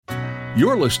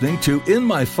You're listening to In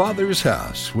My Father's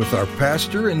House with our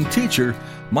pastor and teacher,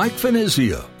 Mike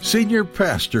Finizio, Senior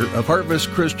Pastor of Harvest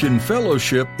Christian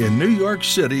Fellowship in New York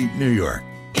City, New York.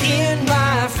 In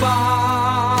my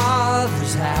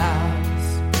Father's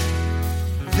house,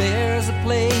 there's a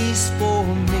place for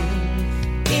me.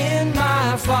 In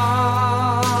my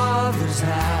Father's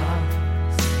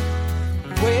house,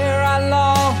 where I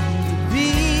long to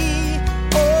be.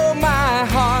 Oh, my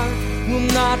heart will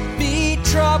not be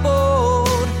troubled.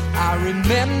 I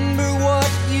remember what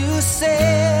you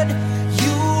said.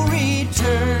 You'll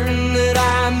return that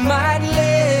I might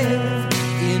live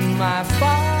in my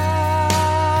Father's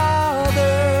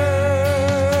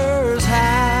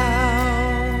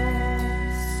house.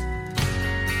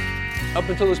 Up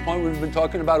until this point, we've been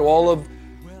talking about all of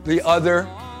the other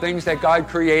things that God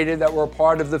created that were a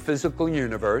part of the physical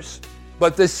universe.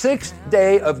 But the sixth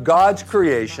day of God's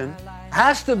creation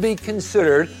has to be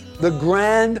considered the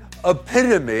grand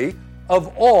epitome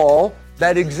of all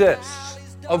that exists,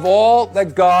 of all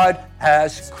that God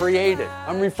has created.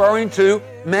 I'm referring to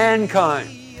mankind,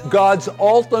 God's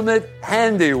ultimate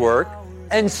handiwork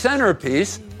and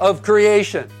centerpiece of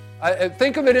creation.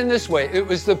 Think of it in this way. It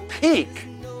was the peak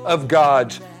of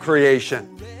God's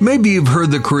creation. Maybe you've heard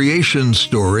the creation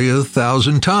story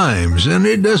 1,000 times, and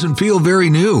it doesn't feel very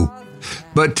new.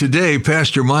 But today,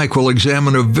 Pastor Mike will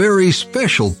examine a very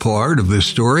special part of this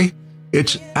story.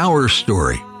 It's our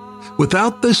story.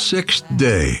 Without the sixth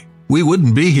day, we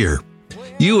wouldn't be here.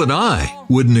 You and I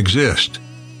wouldn't exist.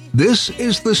 This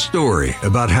is the story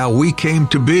about how we came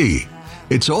to be.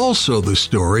 It's also the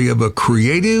story of a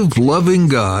creative, loving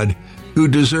God who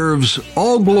deserves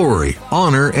all glory,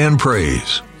 honor, and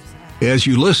praise. As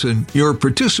you listen, you're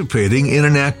participating in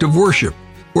an act of worship,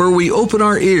 where we open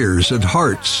our ears and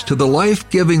hearts to the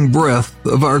life-giving breath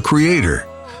of our Creator.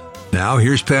 Now,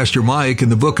 here's Pastor Mike in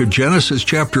the book of Genesis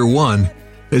chapter 1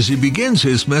 as he begins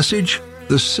his message,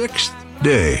 The Sixth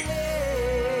Day.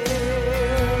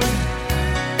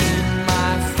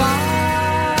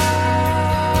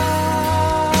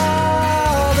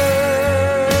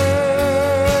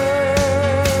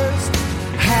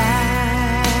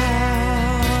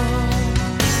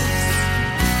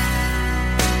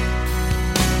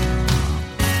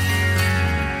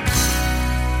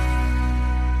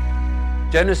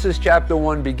 Genesis chapter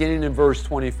 1, beginning in verse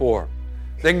 24.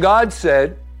 Then God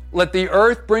said, "Let the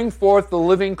earth bring forth the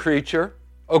living creature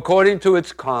according to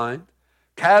its kind,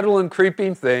 cattle and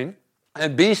creeping thing,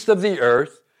 and beast of the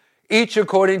earth, each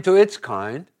according to its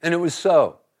kind." And it was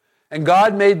so. And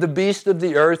God made the beast of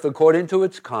the earth according to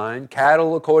its kind,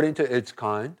 cattle according to its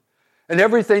kind, and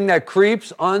everything that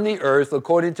creeps on the earth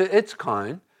according to its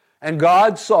kind. And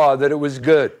God saw that it was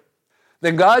good.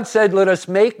 Then God said, "Let us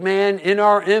make man in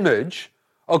our image,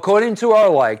 according to our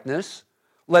likeness.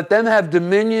 Let them have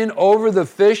dominion over the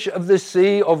fish of the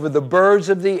sea, over the birds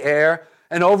of the air,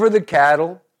 and over the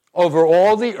cattle, over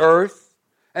all the earth,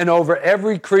 and over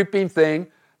every creeping thing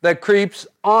that creeps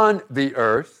on the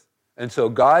earth." And so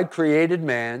God created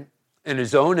man in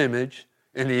his own image.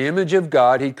 In the image of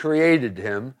God, he created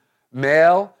him.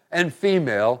 Male and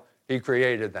female, he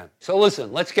created them. So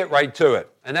listen, let's get right to it.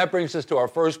 And that brings us to our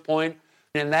first point,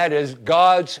 and that is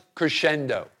God's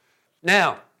crescendo.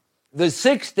 Now, the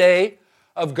sixth day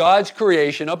of God's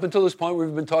creation, up until this point,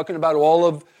 we've been talking about all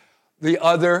of the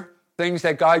other things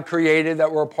that God created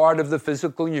that were a part of the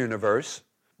physical universe.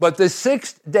 But the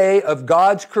sixth day of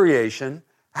God's creation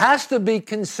has to be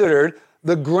considered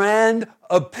the grand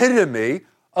epitome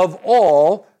of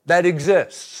all that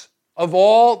exists, of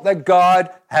all that God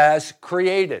has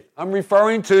created. I'm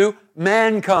referring to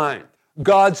mankind,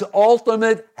 God's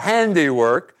ultimate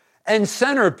handiwork and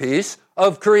centerpiece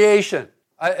of creation.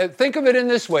 Think of it in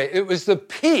this way. It was the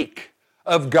peak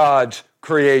of God's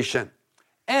creation.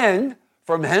 And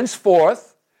from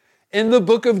henceforth, in the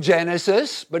book of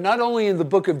Genesis, but not only in the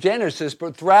book of Genesis,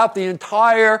 but throughout the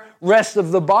entire rest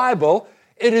of the Bible,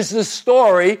 it is the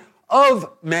story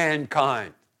of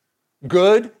mankind,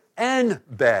 good and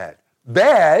bad.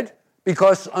 Bad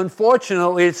because,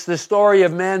 unfortunately, it's the story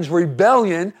of man's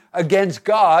rebellion against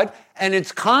God and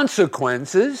its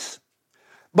consequences.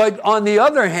 But on the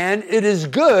other hand, it is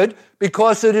good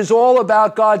because it is all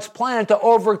about God's plan to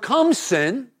overcome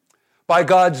sin by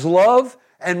God's love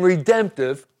and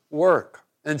redemptive work.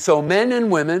 And so men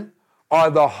and women are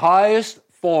the highest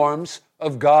forms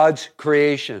of God's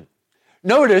creation.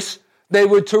 Notice they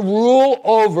were to rule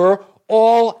over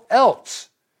all else.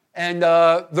 And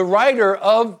the writer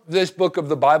of this book of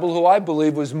the Bible, who I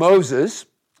believe was Moses,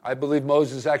 I believe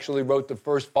Moses actually wrote the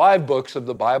first 5 books of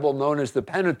the Bible, known as the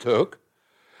Pentateuch.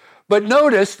 But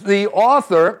notice the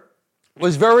author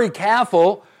was very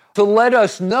careful to let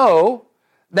us know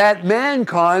that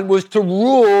mankind was to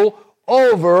rule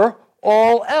over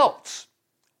all else.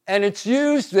 And it's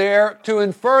used there to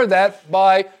infer that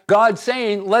by God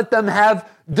saying, let them have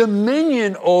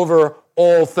dominion over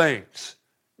all things.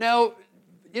 Now,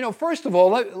 first of all,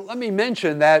 let me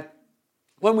mention that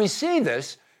when we see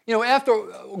this, after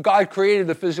God created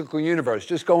the physical universe,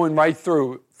 just going right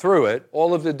through it,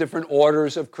 all of the different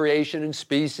orders of creation and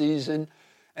species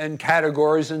and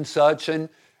categories and such, and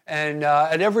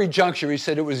at every juncture he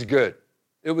said it was good.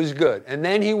 It was good. And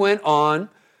then he went on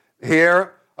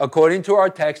here, according to our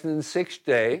text, in the sixth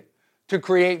day, to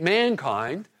create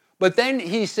mankind. But then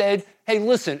he said, hey,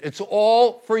 listen, it's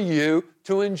all for you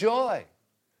to enjoy.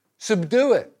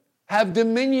 Subdue it. Have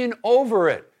dominion over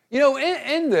it.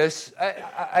 In this,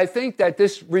 I think that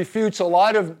this refutes a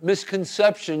lot of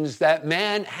misconceptions that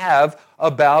man have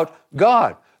about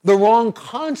God, the wrong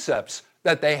concepts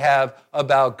that they have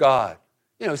about God.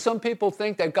 Some people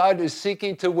think that God is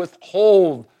seeking to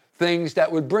withhold things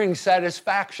that would bring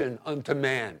satisfaction unto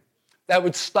man, that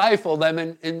would stifle them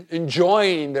in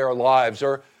enjoying their lives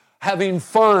or having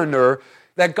fun, or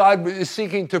that God is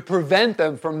seeking to prevent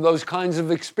them from those kinds of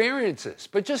experiences.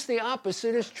 But just the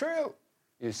opposite is true,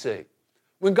 you see.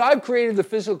 When God created the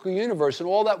physical universe and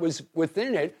all that was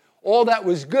within it, all that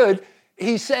was good,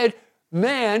 he said,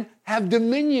 man, have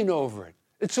dominion over it.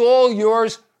 It's all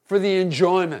yours for the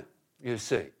enjoyment, you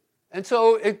see. And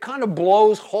so it kind of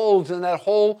blows holes in that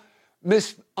whole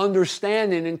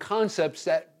misunderstanding and concepts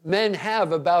that men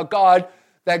have about God,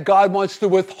 that God wants to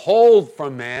withhold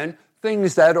from man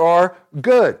things that are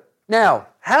good. Now,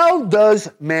 how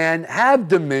does man have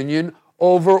dominion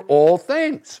over all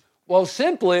things? Well,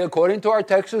 simply, according to our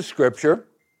text of Scripture,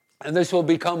 and this will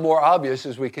become more obvious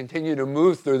as we continue to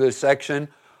move through this section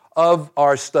of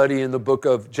our study in the book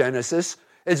of Genesis,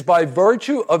 is by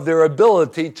virtue of their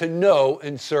ability to know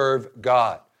and serve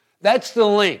God. That's the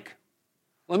link.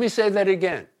 Let me say that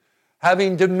again.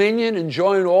 Having dominion,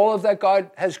 enjoying all of that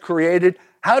God has created,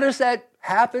 how does that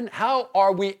happen? How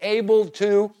are we able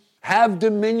to have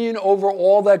dominion over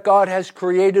all that God has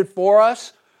created for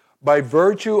us? By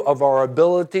virtue of our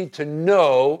ability to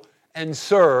know and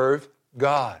serve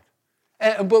God.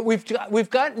 But we've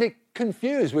gotten it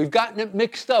confused. We've gotten it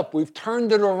mixed up. We've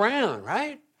turned it around,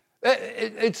 right?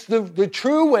 It's the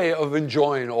true way of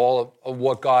enjoying all of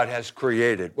what God has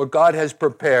created, what God has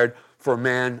prepared for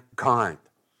mankind.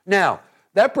 Now,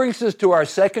 that brings us to our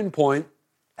second point,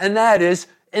 and that is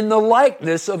in the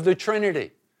likeness of the Trinity.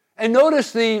 And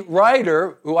notice the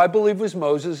writer, who I believe was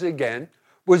Moses again,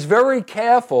 was very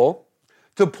careful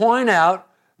to point out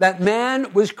that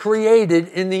man was created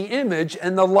in the image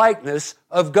and the likeness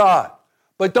of God.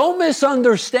 But don't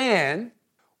misunderstand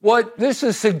what this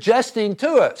is suggesting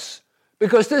to us,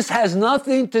 because this has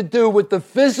nothing to do with the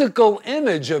physical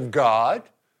image of God,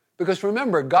 because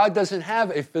remember, God doesn't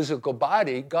have a physical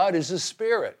body. God is a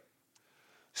spirit.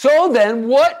 So then,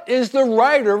 what is the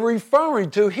writer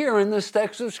referring to here in this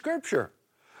text of Scripture?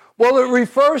 Well, it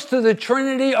refers to the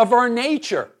Trinity of our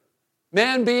nature,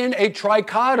 man being a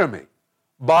trichotomy,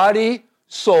 body,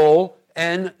 soul,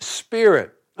 and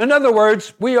spirit. In other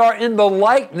words, we are in the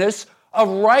likeness of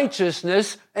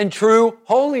righteousness and true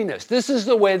holiness. This is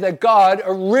the way that God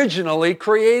originally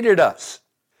created us.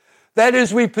 That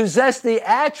is, we possess the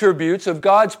attributes of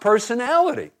God's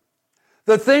personality,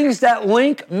 the things that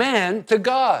link man to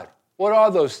God. What are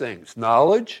those things?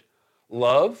 Knowledge,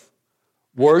 love,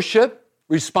 worship,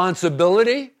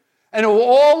 responsibility, and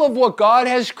all of what God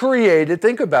has created.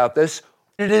 Think about this.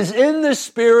 It is in the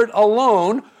Spirit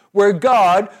alone where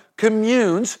God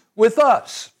communes with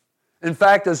us. In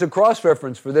fact, as a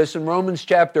cross-reference for this, in Romans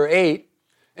chapter 8,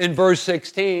 in verse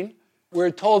 16, we're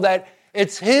told that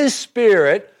it's His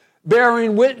Spirit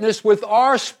bearing witness with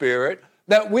our spirit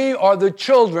that we are the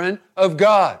children of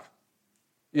God,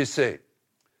 you see.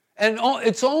 And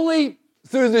it's only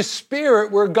through the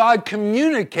Spirit where God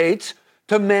communicates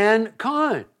to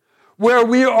mankind, where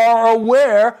we are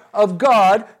aware of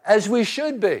God as we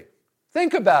should be.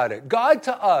 Think about it. God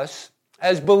to us,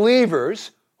 as believers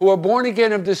who are born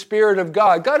again of the Spirit of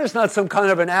God, God is not some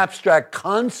kind of an abstract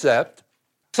concept,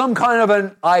 some kind of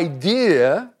an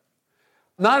idea,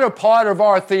 not a part of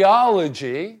our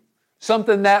theology,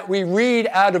 something that we read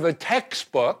out of a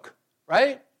textbook,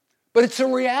 right? But it's a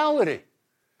reality.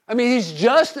 I mean, He's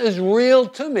just as real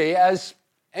to me as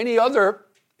any other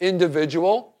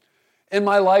individual in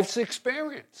my life's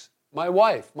experience. My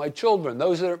wife, my children,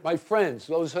 those that are my friends,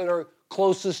 those that are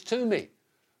closest to me.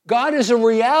 God is a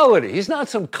reality. He's not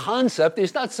some concept.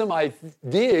 He's not some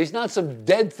idea. He's not some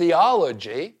dead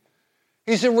theology.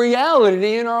 He's a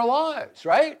reality in our lives,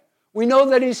 right? We know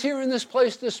that He's here in this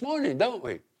place this morning, don't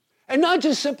we? And not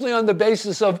just simply on the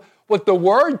basis of what the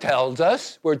Word tells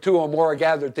us, where two or more are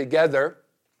gathered together,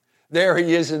 there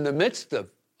he is in the midst of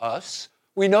us.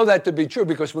 We know that to be true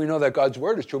because we know that God's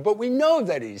Word is true, but we know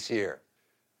that he's here.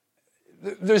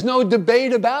 There's no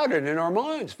debate about it in our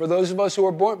minds for those of us who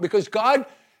are born, because God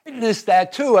witnessed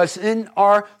that to us in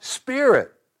our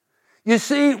spirit. You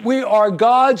see, we are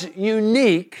God's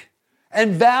unique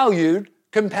and valued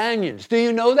companions. Do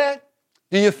you know that?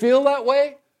 Do you feel that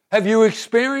way? Have you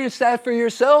experienced that for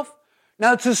yourself?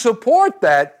 Now, to support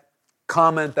that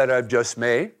comment that I've just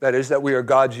made, that is that we are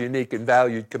God's unique and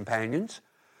valued companions,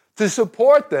 to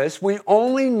support this, we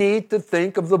only need to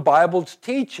think of the Bible's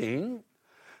teaching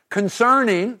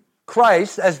concerning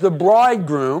Christ as the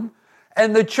bridegroom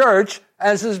and the church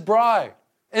as his bride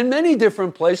in many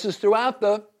different places throughout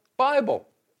the Bible,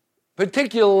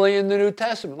 particularly in the New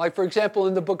Testament. Like, for example,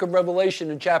 in the book of Revelation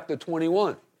in chapter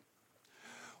 21,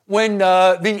 when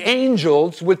the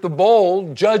angels with the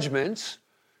bowl judgments,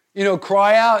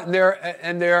 cry out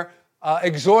and they're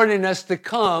exhorting us to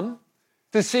come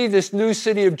to see this new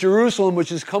city of Jerusalem,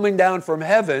 which is coming down from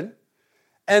heaven,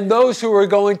 and those who are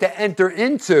going to enter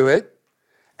into it,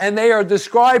 and they are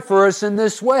described for us in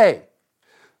this way.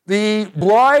 The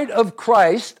bride of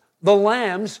Christ, the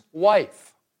Lamb's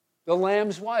wife. The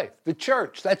Lamb's wife, the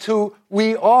church, that's who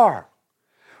we are.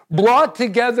 Brought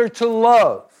together to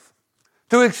love,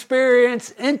 to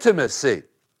experience intimacy,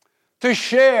 to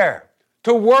share,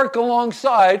 to work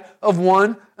alongside of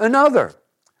one another.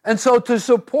 And so to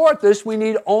support this, we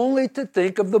need only to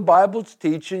think of the Bible's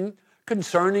teaching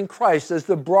concerning Christ as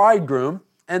the bridegroom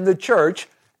and the church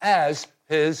as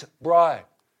his bride.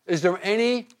 Is there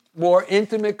any more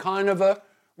intimate kind of a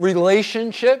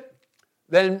relationship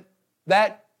than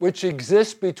that which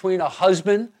exists between a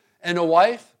husband and a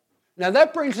wife? Now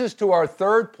that brings us to our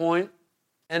third point,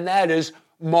 and that is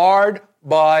marred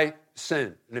by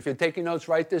sin. And if you're taking notes,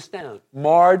 write this down.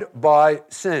 Marred by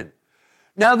sin.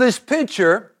 Now this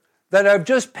picture that I've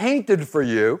just painted for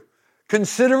you,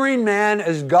 considering man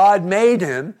as God made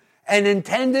him and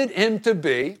intended him to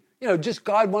be, just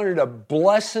God wanted to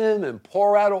bless him and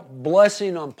pour out a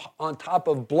blessing on top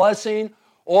of blessing.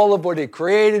 All of what he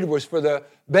created was for the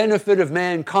benefit of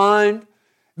mankind.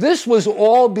 This was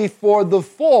all before the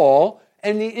fall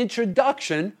and the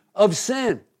introduction of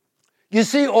sin. You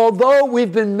see, although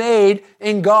we've been made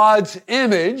in God's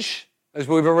image, as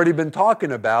we've already been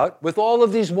talking about, with all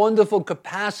of these wonderful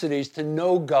capacities to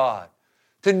know God,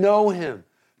 to know him,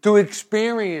 to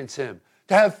experience him,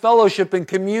 to have fellowship and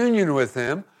communion with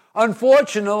him,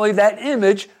 unfortunately, that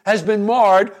image has been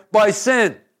marred by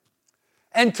sin.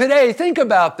 And today, think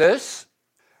about this.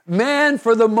 Man,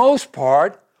 for the most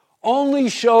part, only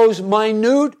shows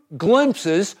minute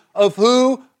glimpses of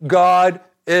who God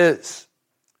is.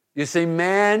 You see,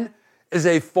 man is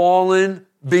a fallen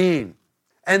being,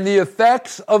 and the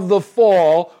effects of the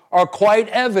fall are quite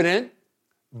evident: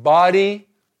 body,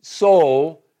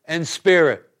 soul, and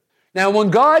spirit. Now, when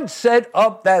God set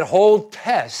up that whole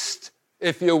test,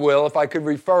 if you will, if I could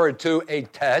refer it to a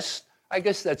test, I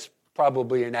guess that's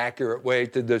probably an accurate way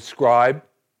to describe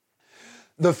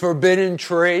the forbidden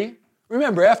tree.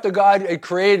 Remember, after God had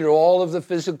created all of the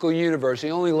physical universe,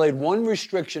 he only laid one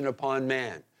restriction upon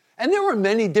man. And there were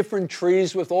many different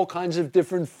trees with all kinds of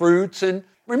different fruits. And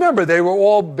remember, they were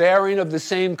all bearing of the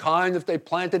same kind. If they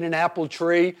planted an apple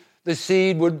tree, the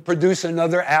seed would produce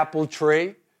another apple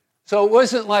tree. So it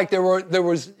wasn't like there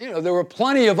were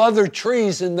plenty of other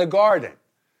trees in the garden.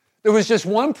 There was just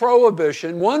one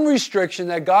prohibition, one restriction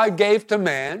that God gave to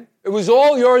man. It was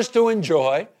all yours to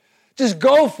enjoy. Just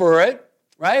go for it,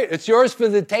 right? It's yours for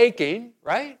the taking,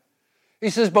 right? He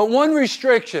says, but one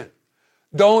restriction: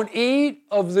 don't eat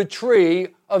of the tree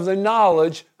of the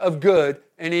knowledge of good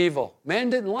and evil.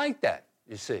 Man didn't like that,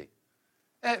 you see.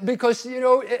 Because,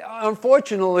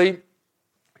 unfortunately,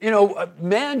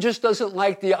 man just doesn't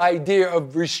like the idea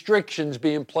of restrictions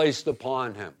being placed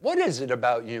upon him. What is it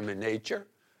about human nature?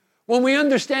 When we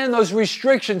understand those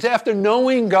restrictions after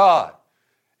knowing God,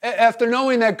 after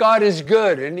knowing that God is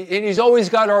good and he's always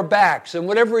got our backs, and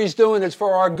whatever he's doing is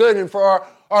for our good and for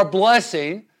our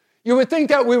blessing, you would think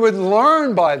that we would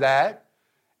learn by that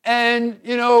and,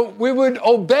 we would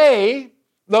obey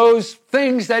those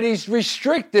things that he's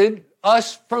restricted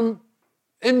us from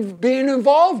being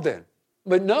involved in.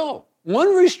 But no,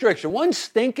 one restriction, one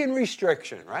stinking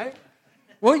restriction, right?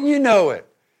 Wouldn't you know it?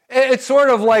 It's sort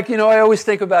of like, I always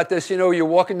think about this, you're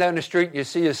walking down the street and you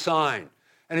see a sign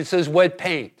and it says wet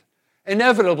paint.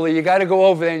 Inevitably, you got to go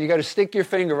over there and you got to stick your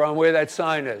finger on where that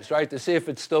sign is, right, to see if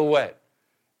it's still wet.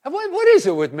 What is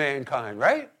it with mankind,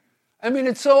 right? I mean,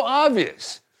 it's so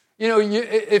obvious.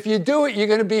 If you do it, you're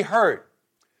going to be hurt.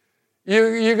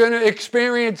 You're going to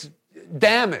experience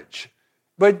damage.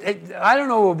 But I don't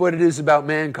know what it is about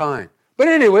mankind. But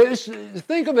anyway,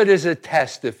 think of it as a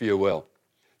test, if you will.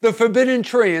 The forbidden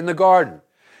tree in the garden.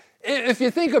 If you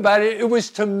think about it, it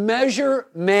was to measure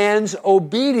man's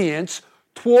obedience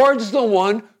towards the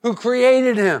one who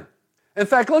created him. In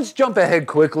fact, let's jump ahead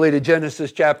quickly to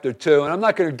Genesis chapter 2. And I'm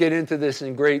not going to get into this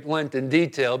in great length and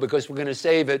detail because we're going to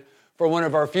save it for one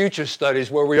of our future studies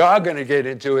where we are going to get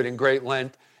into it in great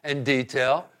length and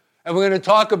detail. And we're going to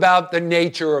talk about the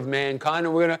nature of mankind.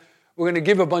 And we're going to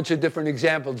give a bunch of different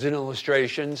examples and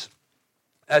illustrations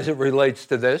as it relates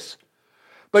to this.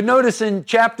 But notice in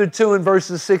chapter 2 and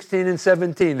verses 16 and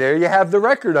 17, there you have the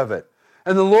record of it.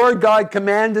 And the Lord God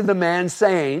commanded the man,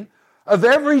 saying, of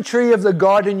every tree of the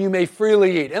garden you may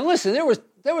freely eat. And listen, there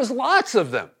was lots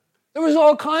of them. There was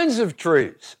all kinds of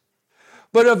trees.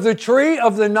 But of the tree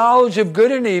of the knowledge of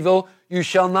good and evil you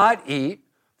shall not eat,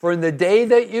 for in the day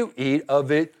that you eat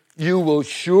of it, you will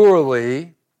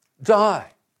surely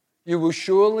die. You will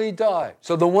surely die.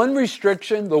 So the one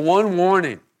restriction, the one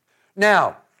warning.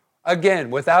 Now,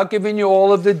 again, without giving you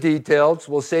all of the details,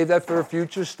 we'll save that for a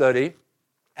future study.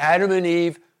 Adam and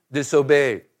Eve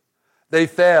disobeyed. They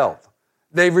failed.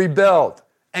 They rebelled.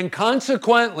 And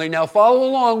consequently, now follow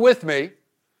along with me,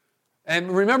 and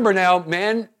remember now,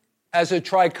 man as a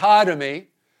trichotomy,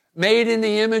 made in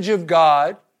the image of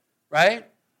God, right?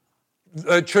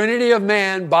 The Trinity of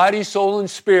man, body, soul, and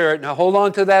spirit. Now hold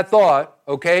on to that thought,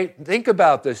 okay? Think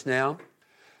about this now.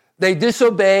 They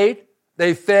disobeyed,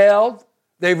 they failed,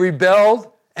 they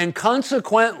rebelled, and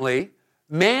consequently,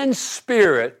 man's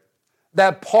spirit,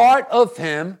 that part of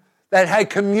him that had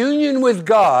communion with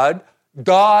God,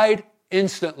 died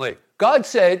instantly. God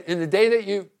said, in the day that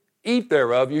you eat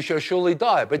thereof, you shall surely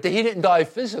die. But he didn't die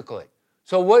physically.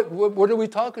 So what are we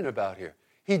talking about here?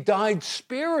 He died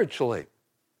spiritually.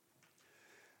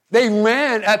 They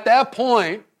ran, at that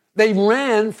point, they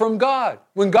ran from God.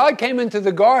 When God came into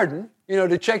the garden,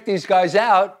 to check these guys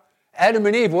out, Adam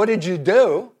and Eve, what did you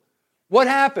do? What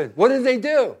happened? What did they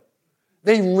do?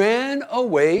 They ran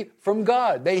away from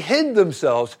God. They hid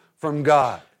themselves from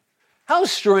God. How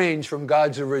strange from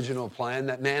God's original plan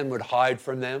that man would hide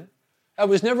from them. That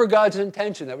was never God's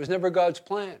intention. That was never God's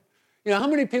plan. How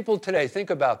many people today think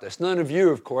about this? None of you,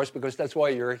 of course, because that's why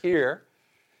you're here.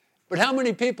 But how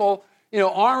many people,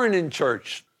 aren't in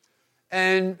church?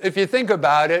 And if you think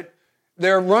about it,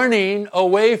 they're running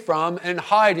away from and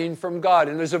hiding from God.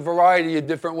 And there's a variety of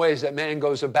different ways that man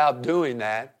goes about doing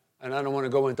that. And I don't want to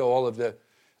go into all of the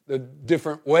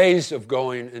different ways of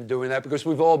going and doing that because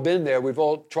we've all been there. We've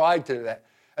all tried to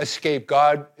escape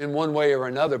God in one way or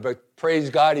another. But praise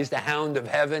God, he's the hound of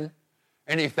heaven.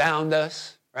 And he found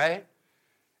us, right?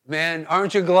 Man,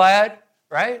 aren't you glad,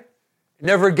 right?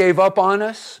 Never gave up on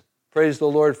us. Praise the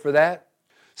Lord for that.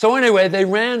 So anyway, they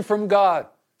ran from God.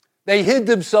 They hid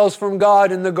themselves from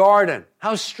God in the garden.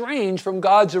 How strange from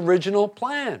God's original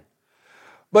plan.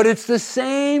 But it's the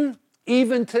same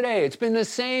even today. It's been the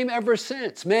same ever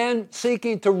since. Man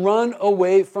seeking to run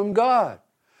away from God.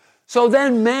 So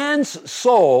then man's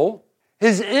soul,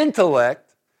 his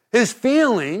intellect, his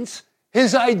feelings,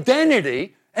 his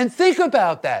identity, and think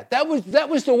about that. That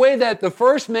was the way that the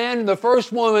first man and the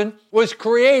first woman was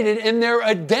created in their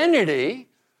identity,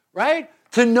 right?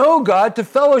 To know God, to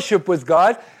fellowship with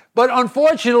God. But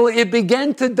unfortunately, it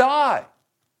began to die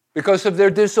because of their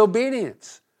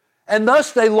disobedience. And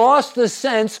thus they lost the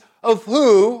sense of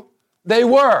who they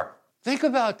were. Think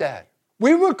about that.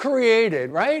 We were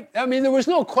created, right? I mean, there was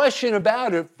no question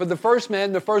about it for the first man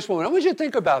and the first woman. I want you to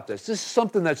think about this. This is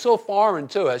something that's so foreign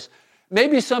to us.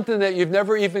 Maybe something that you've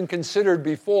never even considered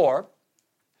before.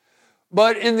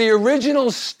 But in the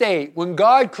original state, when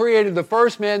God created the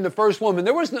first man and the first woman,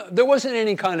 there wasn't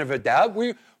any kind of a doubt.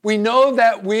 We know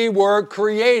that we were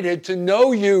created to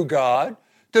know you, God,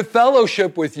 to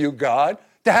fellowship with you, God,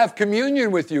 to have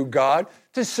communion with you, God,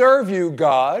 to serve you,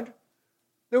 God.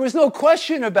 There was no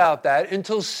question about that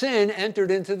until sin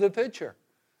entered into the picture.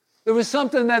 There was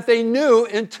something that they knew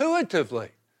intuitively.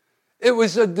 It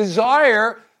was a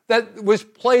desire that was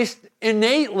placed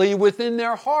innately within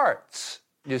their hearts,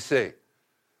 you see.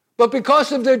 But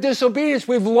because of their disobedience,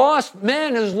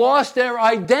 man has lost their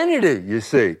identity, you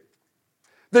see.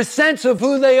 The sense of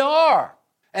who they are.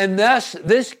 And thus,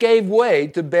 this gave way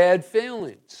to bad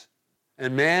feelings.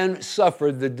 And man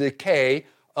suffered the decay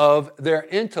of their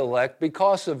intellect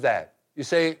because of that. You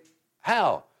say,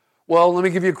 how? Well, let me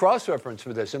give you a cross-reference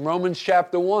for this. In Romans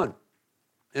chapter 1,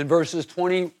 in verses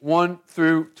 21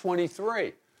 through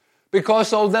 23.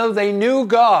 Because although they knew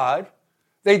God,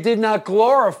 they did not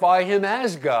glorify him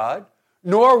as God,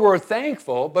 nor were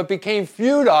thankful, but became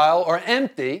futile or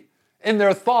empty in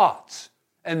their thoughts,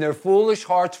 and their foolish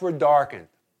hearts were darkened.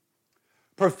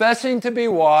 Professing to be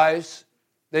wise,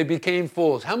 they became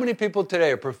fools. How many people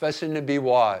today are professing to be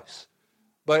wise?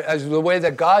 But as the way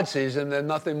that God sees them, they're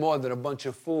nothing more than a bunch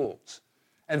of fools.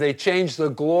 And they changed the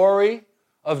glory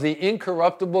of the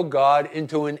incorruptible God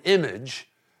into an image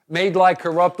made like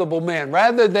corruptible man.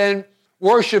 Rather than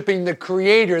worshiping the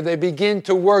Creator, they begin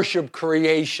to worship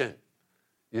creation,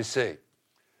 you see.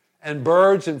 And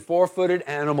birds and four-footed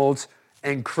animals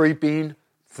and creeping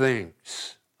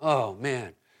things. Oh,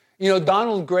 man. You know,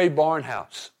 Donald Gray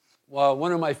Barnhouse,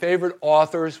 one of my favorite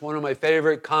authors, one of my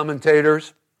favorite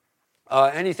commentators,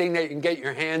 anything that you can get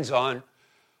your hands on,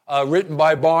 written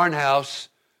by Barnhouse,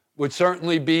 would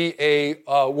certainly be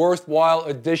a worthwhile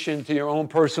addition to your own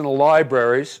personal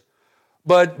libraries.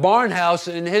 But Barnhouse,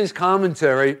 in his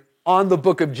commentary on the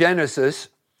book of Genesis,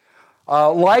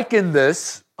 likened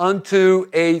this unto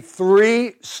a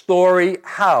 3-story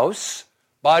house,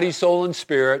 body, soul, and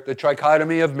spirit, the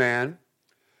trichotomy of man,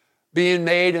 being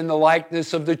made in the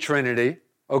likeness of the Trinity,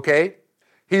 okay?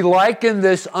 He likened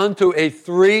this unto a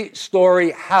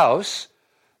 3-story house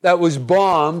that was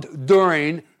bombed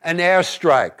during an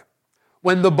airstrike.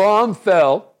 When the bomb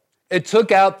fell, it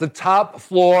took out the top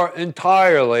floor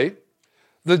entirely,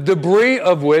 the debris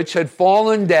of which had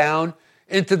fallen down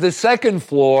into the second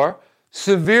floor,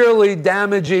 severely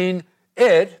damaging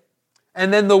it,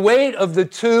 and then the weight of the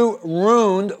 2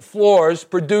 ruined floors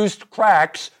produced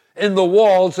cracks in the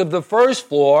walls of the first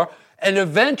floor, and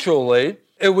eventually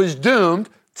it was doomed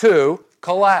to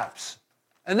collapse.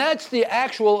 And that's the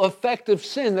actual effect of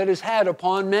sin that is had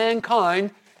upon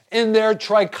mankind in their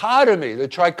trichotomy, the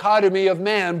trichotomy of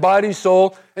man, body,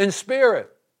 soul, and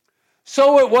spirit.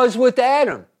 So it was with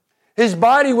Adam. His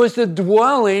body was the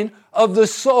dwelling of the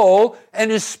soul,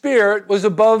 and his spirit was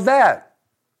above that.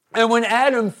 And when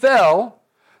Adam fell,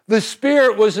 the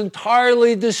spirit was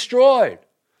entirely destroyed,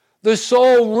 the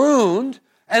soul ruined,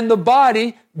 and the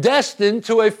body destined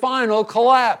to a final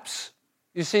collapse.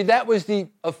 You see, that was the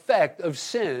effect of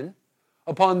sin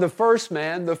upon the first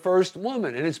man, the first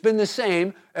woman, and it's been the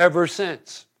same ever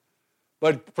since.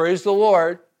 But praise the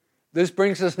Lord, this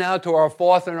brings us now to our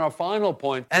fourth and our final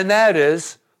point, and that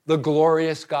is the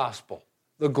glorious gospel.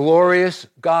 The glorious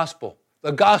gospel.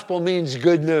 The gospel means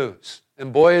good news,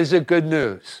 and boy, is it good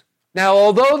news. Now,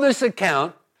 although this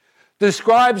account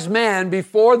describes man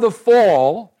before the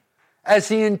fall as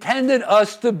he intended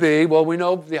us to be, well, we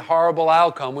know the horrible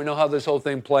outcome. We know how this whole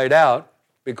thing played out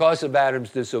because of Adam's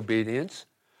disobedience.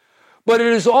 But it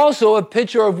is also a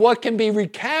picture of what can be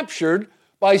recaptured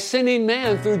by sinning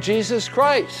man through Jesus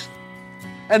Christ.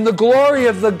 And the glory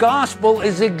of the gospel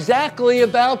is exactly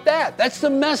about that. That's the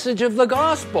message of the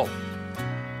gospel.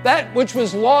 That which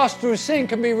was lost through sin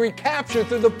can be recaptured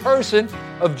through the person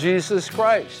of Jesus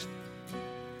Christ.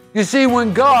 You see,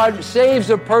 when God saves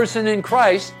a person in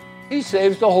Christ, he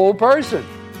saves the whole person.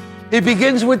 He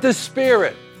begins with the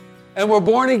Spirit, and we're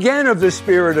born again of the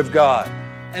Spirit of God.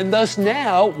 And thus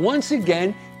now, once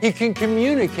again, he can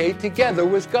communicate together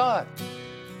with God.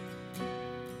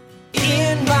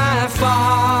 In my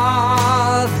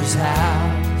Father's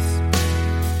house,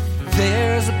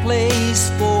 there's a place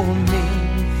for me.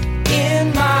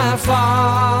 In my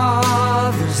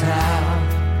Father's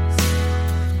house,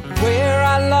 where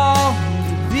I long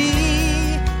to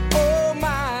be. Oh,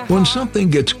 my. When something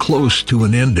gets close to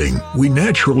an ending, we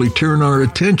naturally turn our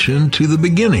attention to the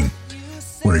beginning.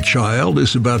 When a child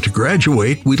is about to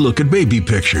graduate, we look at baby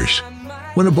pictures.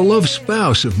 When a beloved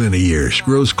spouse of many years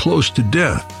grows close to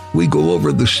death, we go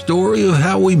over the story of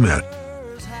how we met.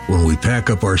 When we pack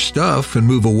up our stuff and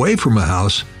move away from a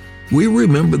house, we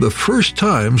remember the first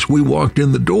times we walked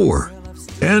in the door.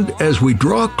 And as we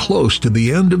draw close to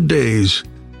the end of days,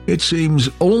 it seems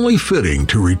only fitting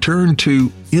to return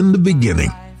to in the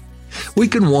beginning. We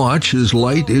can watch as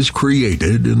light is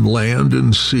created in land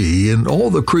and sea and all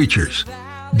the creatures,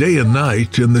 day and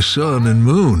night and the sun and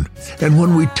moon. And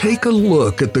when we take a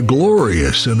look at the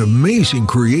glorious and amazing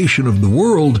creation of the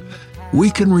world, we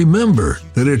can remember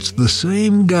that it's the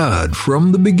same God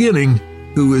from the beginning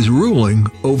who is ruling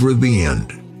over the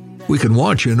end. We can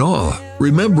watch in awe,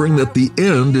 remembering that the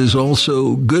end is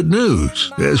also good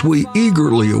news as we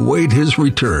eagerly await his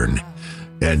return.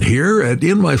 And here at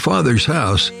In My Father's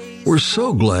House, we're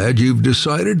so glad you've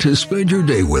decided to spend your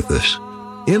day with us.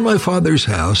 In My Father's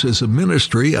House is a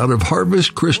ministry out of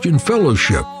Harvest Christian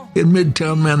Fellowship in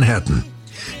Midtown Manhattan.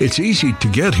 It's easy to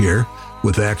get here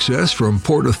with access from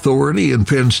Port Authority and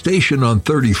Penn Station on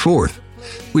 34th.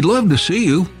 We'd love to see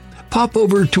you. Pop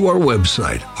over to our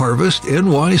website,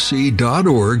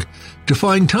 harvestnyc.org, to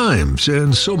find times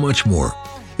and so much more.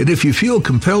 And if you feel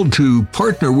compelled to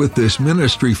partner with this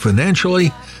ministry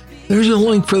financially, there's a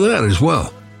link for that as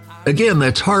well. Again,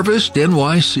 that's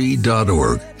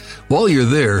harvestnyc.org. While you're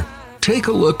there, take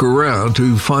a look around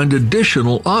to find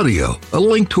additional audio, a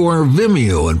link to our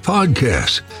Vimeo and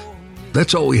podcasts.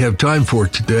 That's all we have time for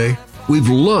today. We've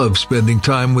loved spending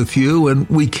time with you, and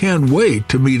we can't wait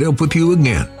to meet up with you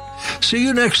again. See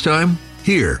you next time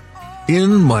here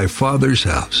in my Father's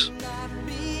house.